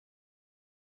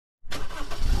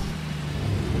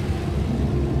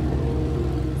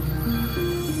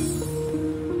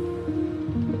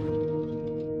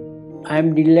I am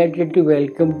delighted to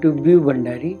welcome to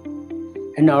Bhandari,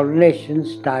 an organization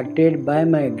started by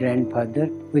my grandfather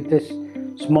with a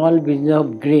small business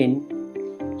of grain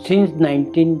since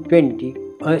 1920,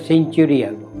 a century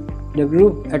ago. The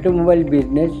group automobile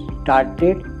business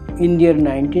started in the year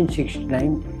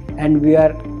 1969 and we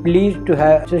are pleased to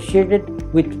have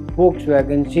associated with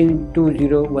Volkswagen since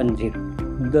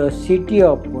 2010. The city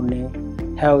of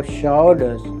Pune have showered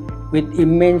us with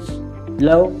immense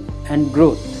love and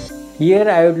growth. Here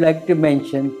I would like to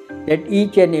mention that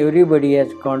each and everybody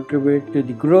has contributed to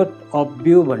the growth of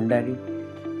Bhandari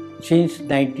since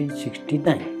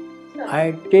 1969.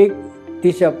 I take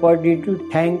this opportunity to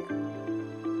thank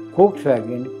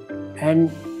Volkswagen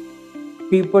and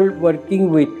people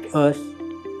working with us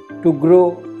to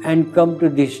grow and come to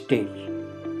this stage.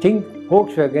 Think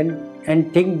Volkswagen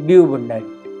and think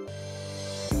Bhandari.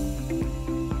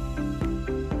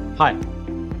 Hi,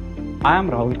 I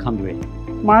am Rahul Khandwe.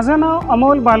 माझं नाव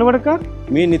अमोल बालवडकर.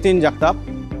 मी नितीन जगताप.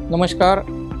 नमस्कार,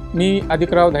 मी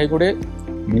अधिकराव धायगुडे.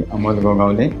 मी अमोल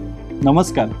गोगावले.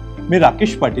 नमस्कार, मी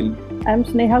Rakesh Patil. I am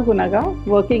Sneha Gunaga,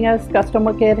 working as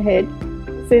customer care head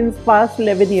since past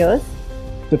 11 years.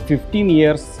 The 15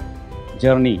 years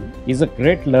journey is a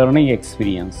great learning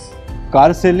experience.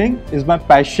 Car selling is my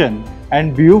passion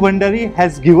and Bhandari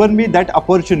has given me that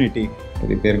opportunity.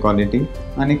 Repair quality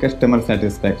आणि customer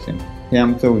satisfaction हे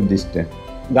आमचं उद्दिष्ट आहे.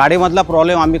 गाडीमधला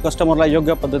problem आम्ही कस्टमरला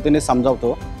योग्य पद्धतीने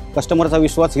समजावतो. कस्टमरचा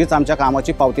विश्वास हीच आमच्या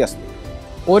कामाची पावती असते.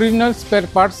 ओरिजिनल स्पेअर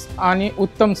पार्ट्स आणि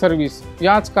उत्तम सर्व्हिस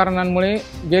याच कारणांमुळे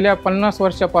गेल्या 50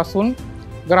 वर्षापासून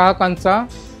ग्राहकांचा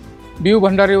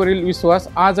Bhandariवरील विश्वास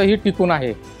आजही टिकून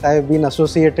आहे. I have been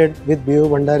associated with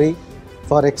Bhandari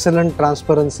for excellent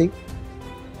transparency,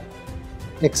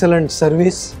 excellent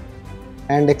service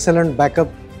and excellent backup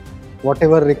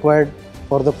whatever required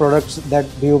for the products that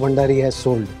Bhandari has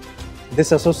sold.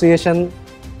 This association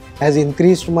has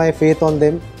increased my faith on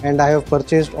them and I have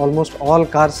purchased almost all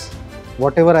cars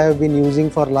whatever I have been using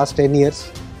for last 10 years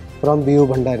from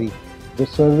Bhandari. The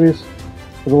service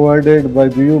provided by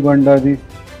Bhandari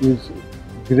is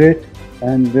great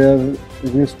and their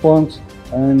response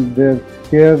and their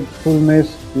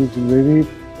carefulness is very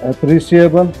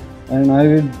appreciable, and I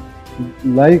would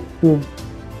like to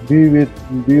be with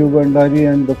Bhandari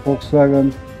and the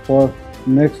Volkswagen for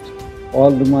next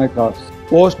all my cars.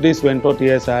 Post this Vento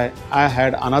TSI, I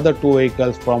had another 2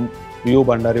 vehicles from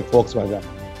Bhandari Volkswagen.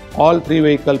 All 3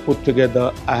 vehicles put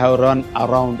together, I have run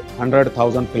around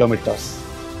 100,000 kilometers.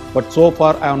 But so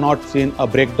far, I have not seen a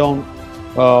breakdown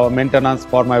maintenance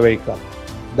for my vehicle.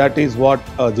 That is what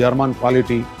a German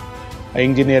quality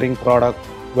engineering product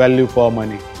value for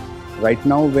money. Right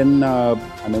now, when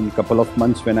couple of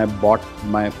months when I bought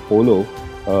my Polo,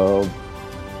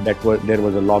 there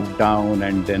was a lockdown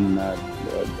and then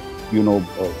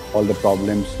all the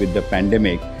problems with the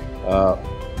pandemic.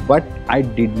 But I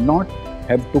did not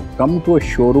have to come to a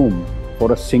showroom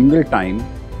for a single time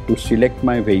to select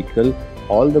my vehicle.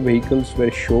 All the vehicles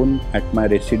were shown at my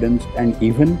residence and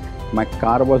even my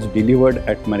car was delivered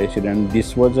at my residence.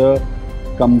 This was a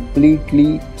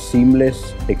completely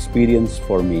seamless experience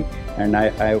for me and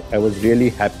I was really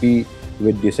happy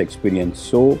with this experience.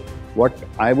 So what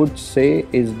I would say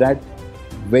is that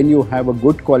when you have a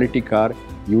good quality car,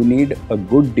 you need a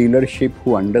good dealership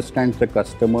who understands the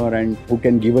customer and who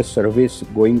can give a service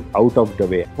going out of the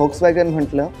way. Volkswagen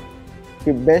म्हटलं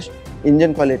की best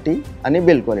engine quality आणि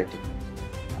build quality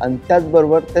आणि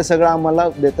त्याचबरोबर ते सगळं आम्हाला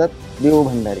देतात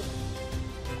Bhandari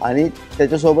आणि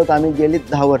त्याच्यासोबत आम्ही गेली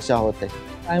 10 वर्ष आहोत.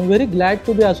 I am very glad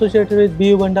to be associated with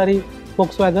Bhandari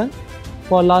Volkswagen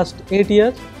for last 8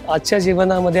 years. आजच्या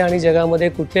जीवनामध्ये आणि जगामध्ये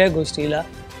कुठल्याही गोष्टीला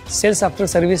सेल्स आफ्टर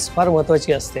सर्व्हिस फार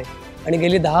महत्त्वाची असते आणि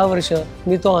गेली 10 वर्ष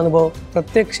मी तो अनुभव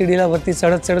प्रत्येक शिडीला वरती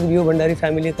चढत Bhandari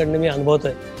फॅमिलीकडनं मी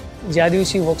अनुभवतोय. ज्या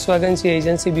दिवशी Volkswagenची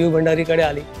एजन्सी Bhandariकडे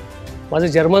आली, माझं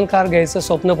जर्मन कार घ्यायचं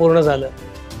स्वप्न पूर्ण झालं.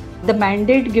 The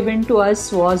mandate given to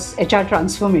us was HR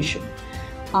transformation.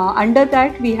 Under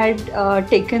that, we had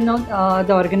taken on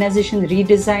the organization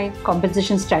redesign,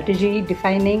 compensation strategy,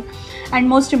 defining, and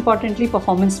most importantly,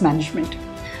 performance management.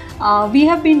 We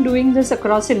have been doing this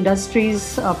across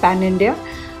industries pan-India,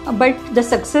 but the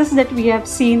success that we have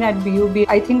seen at BUB,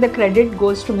 I think the credit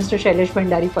goes to Mr. Shailesh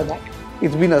Bhandari for that.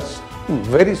 It's been a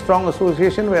very strong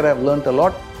association where I've learnt a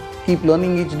lot, keep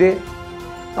learning each day.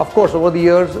 Of course, over the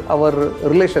years, our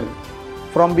relation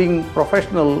from being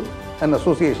professional and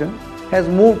association has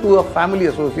moved to a family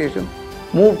association,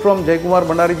 moved from Jaikumar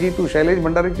Bhandari ji to Shailesh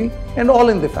Bhandari ji and all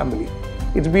in the family.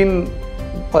 It's been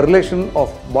a relation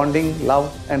of bonding,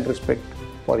 love and respect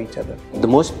for each other. The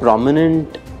most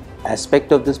prominent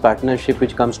aspect of this partnership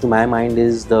which comes to my mind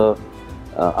is the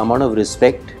amount of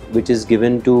respect which is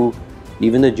given to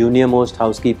even the junior most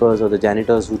housekeepers or the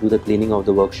janitors who do the cleaning of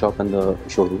the workshop and the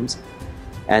showrooms.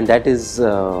 And that is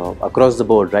across the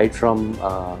board, right from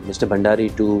Mr.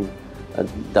 Bhandari to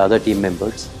the other team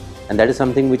members. And that is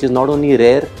something which is not only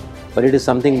rare, but it is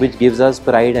something which gives us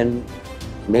pride and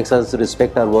makes us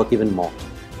respect our work even more.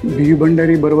 BU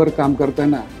Bhandari बरोबर काम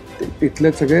करताना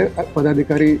इथले सगळे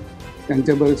पदाधिकारी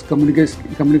त्यांच्याबरोबर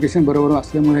communication बरोबर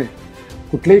असल्यामुळे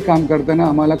कुठलेही काम करताना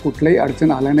आम्हाला कुठलीही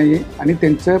अडचण आला नाही आणि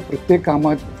त्यांच्या प्रत्येक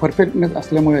कामात परफेक्टनेस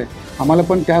असल्यामुळे आम्हाला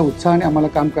पण त्या उत्साहाने आम्हाला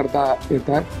काम करता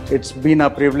येतात. It's been a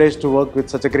privilege to work with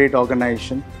such a great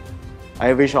organization.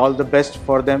 I wish all the best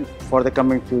for them for the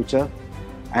coming future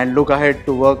and look ahead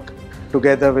to work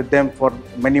together with them for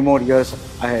many more years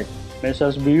ahead.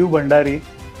 Messrs. BU Bhandari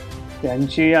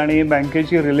यांची आणि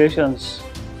बँकेची relations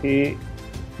ही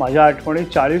माझ्या आठवणीत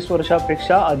 40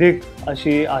 वर्षापेक्षा अधिक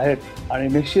अशी आहेत आणि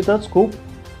निश्चितच खूप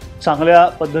चांगल्या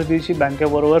पद्धतीची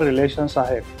बँकेबरोबर रिलेशन्स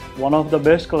आहेत. One of the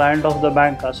best client of the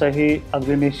bank असंही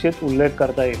अगदी निश्चित उल्लेख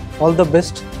करता येईल. All the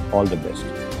best. All the best.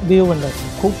 BU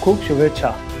Bhandari. खूप खूप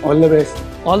शुभेच्छा. All the best.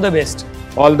 All the best.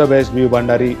 All the best, BU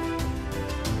Bhandari.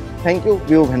 Thank you,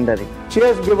 BU Bhandari.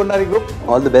 Cheers, BU Bhandari Group.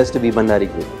 All the best to BU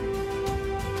Bhandari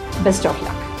Group. Best of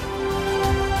luck.